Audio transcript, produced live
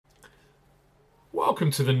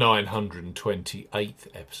Welcome to the 928th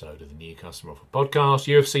episode of the New Customer Offer Podcast.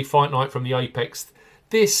 UFC Fight Night from the Apex.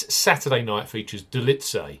 This Saturday night features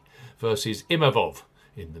Dolidze versus Imavov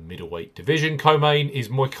in the middleweight division. Co-main is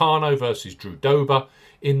Moicano versus Drew Dober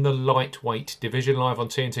in the lightweight division. Live on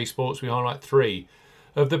TNT Sports, we highlight three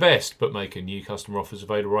of the best Bookmaker new customer offers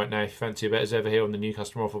available right now. If you fancy a bet as ever here on the New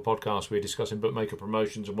Customer Offer Podcast, we're discussing Bookmaker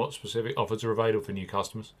promotions and what specific offers are available for new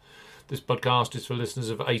customers. This podcast is for listeners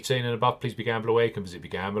of 18 and above. Please be gamble aware. You can visit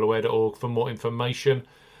begambleaware.org for more information.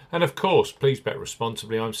 And of course, please bet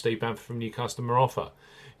responsibly. I'm Steve Bamford from New Customer Offer.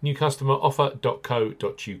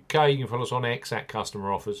 newcustomeroffer.co.uk. You can follow us on X at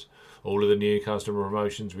Customer Offers. All of the new customer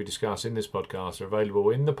promotions we discuss in this podcast are available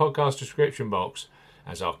in the podcast description box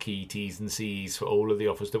as our key T's and C's for all of the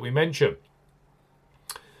offers that we mention.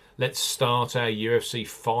 Let's start our UFC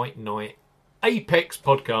Fight Night Apex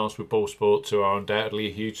podcast with Ball Sports, who are undoubtedly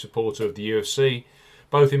a huge supporter of the UFC,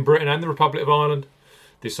 both in Britain and the Republic of Ireland.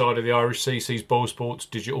 This side of the Irish Sea sees Ball Sports'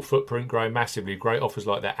 digital footprint growing massively. Great offers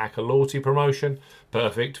like their Akalorti promotion,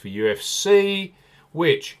 perfect for UFC,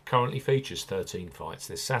 which currently features 13 fights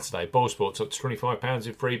this Saturday. Ball Sports up to £25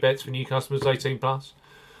 in free bets for new customers 18 plus.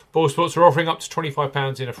 Ball Sports are offering up to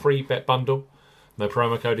 £25 in a free bet bundle. No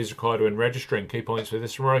promo code is required when registering. Key points for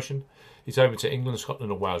this promotion: it's open to England,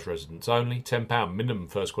 Scotland and Wales residents only. £10 minimum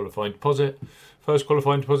first qualifying deposit. First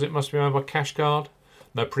qualifying deposit must be made by cash card.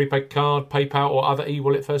 No prepaid card, PayPal or other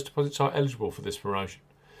e-wallet first deposits are eligible for this promotion.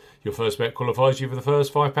 Your first bet qualifies you for the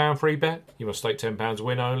first £5 free bet. You must stake £10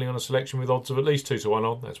 win only on a selection with odds of at least 2 to 1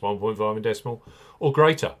 on. That's 1.5 in decimal or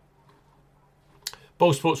greater.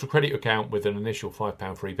 Ball Sports will credit your account with an initial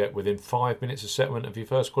 £5 free bet within 5 minutes of settlement of your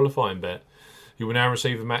first qualifying bet. You will now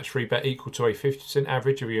receive a match free bet equal to a 50%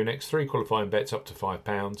 average of your next 3 qualifying bets up to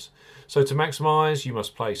 £5. So to maximise, you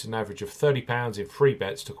must place an average of £30 in free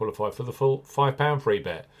bets to qualify for the full £5 free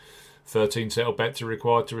bet. 13 settled bets are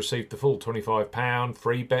required to receive the full £25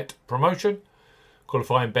 free bet promotion.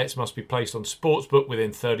 Qualifying bets must be placed on Sportsbook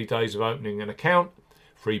within 30 days of opening an account.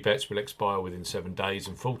 Free bets will expire within 7 days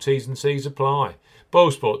and full T's and C's apply. Ball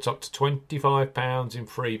Sports up to £25 in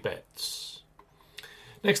free bets.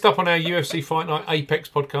 Next up on our UFC Fight Night Apex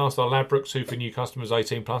podcast are Ladbrokes, who for new customers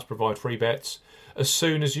 18 plus provide free bets as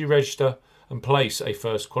soon as you register and place a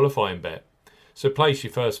first qualifying bet. So place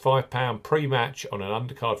your first £5 pre-match on an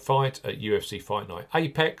undercard fight at UFC Fight Night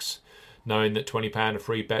Apex, knowing that £20 of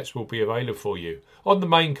free bets will be available for you on the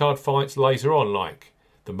main card fights later on, like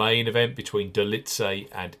the main event between Dolidze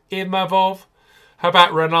and Imavov. How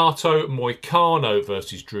about Renato Moicano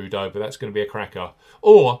versus Drew Dober? That's going to be a cracker.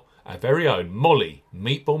 Or our very own Molly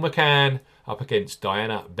Meatball McCann up against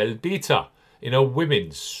Diana Belbita in a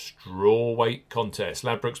women's strawweight contest.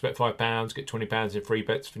 Ladbrokes bet £5, get £20 in free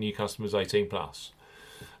bets for new customers 18 plus.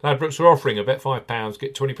 Ladbrokes are offering a bet £5,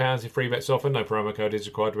 get £20 in free bets offer. No promo code is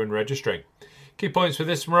required when registering. Key points for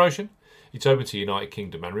this promotion: it's open to United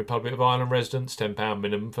Kingdom and Republic of Ireland residents. £10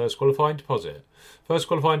 minimum first qualifying deposit. First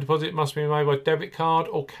qualifying deposit must be made by debit card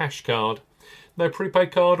or cash card. No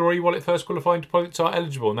prepaid card or e-wallet first qualifying deposits are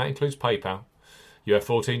eligible, and that includes PayPal. You have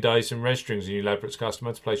 14 days from registering as a new Ladbrokes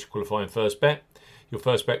customer to place your qualifying first bet. Your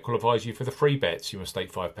first bet qualifies you for the free bets. You must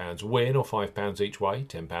stake £5 win or £5 each way,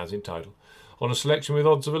 £10 in total, on a selection with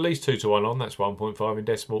odds of at least 2 to 1 on. That's 1.5 in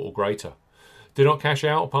decimal or greater. Do not cash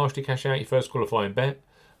out or partially cash out your first qualifying bet.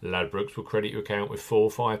 Ladbrokes will credit your account with 4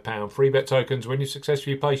 £5 free bet tokens when you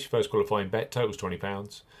successfully place your first qualifying bet. Totals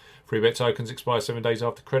 £20. Free bet tokens expire 7 days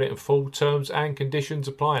after credit and full terms and conditions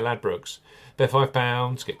apply. Ladbrokes. Bet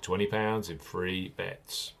 £5, get £20 in free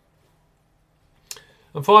bets.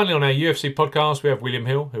 And finally, on our UFC podcast, we have William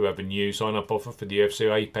Hill, who have a new sign-up offer for the UFC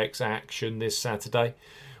Apex action this Saturday.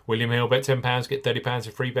 William Hill, bet £10, get £30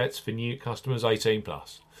 in free bets for new customers 18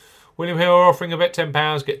 plus. William Hill are offering a bet £10,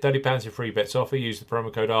 get £30 in free bets offer. Use the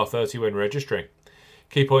promo code R30 when registering.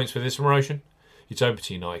 Key points for this promotion: it's open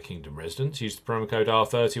to United Kingdom residents. Use the promo code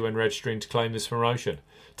R30 when registering to claim this promotion.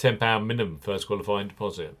 £10 minimum first qualifying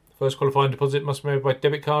deposit. First qualifying deposit must be made by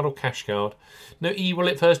debit card or cash card. No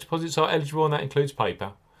e-wallet first deposits are eligible, and that includes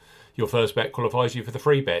PayPal. Your first bet qualifies you for the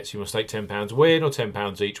free bets. You must stake £10 win or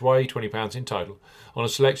 £10 each way, £20 in total, on a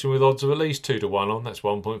selection with odds of at least 2 to 1 on. That's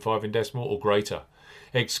 1.5 in decimal or greater.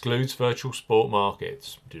 Excludes virtual sport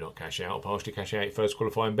markets. Do not cash out or partially cash out your first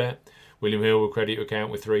qualifying bet. William Hill will credit your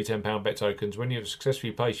account with 3 £10 bet tokens when you have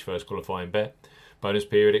successfully placed your first qualifying bet. Bonus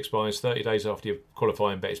period expires 30 days after your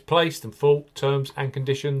qualifying bet is placed, and full terms and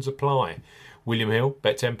conditions apply. William Hill,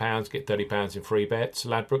 bet £10, get £30 in free bets.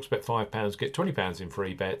 Ladbrokes, bet £5, get £20 in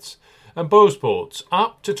free bets. And Ball Sports,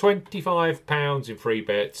 up to £25 in free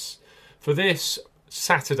bets for this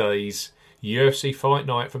Saturday's UFC Fight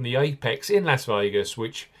Night from the Apex in Las Vegas,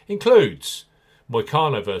 which includes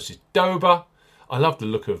Moicano versus Dober. I love the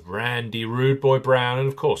look of Randy Rude Boy Brown and,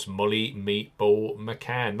 of course, Molly Meatball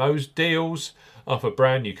McCann. Those deals are for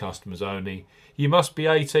brand new customers only. You must be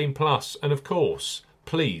 18 plus, and, of course,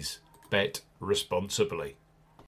 please bet responsibly.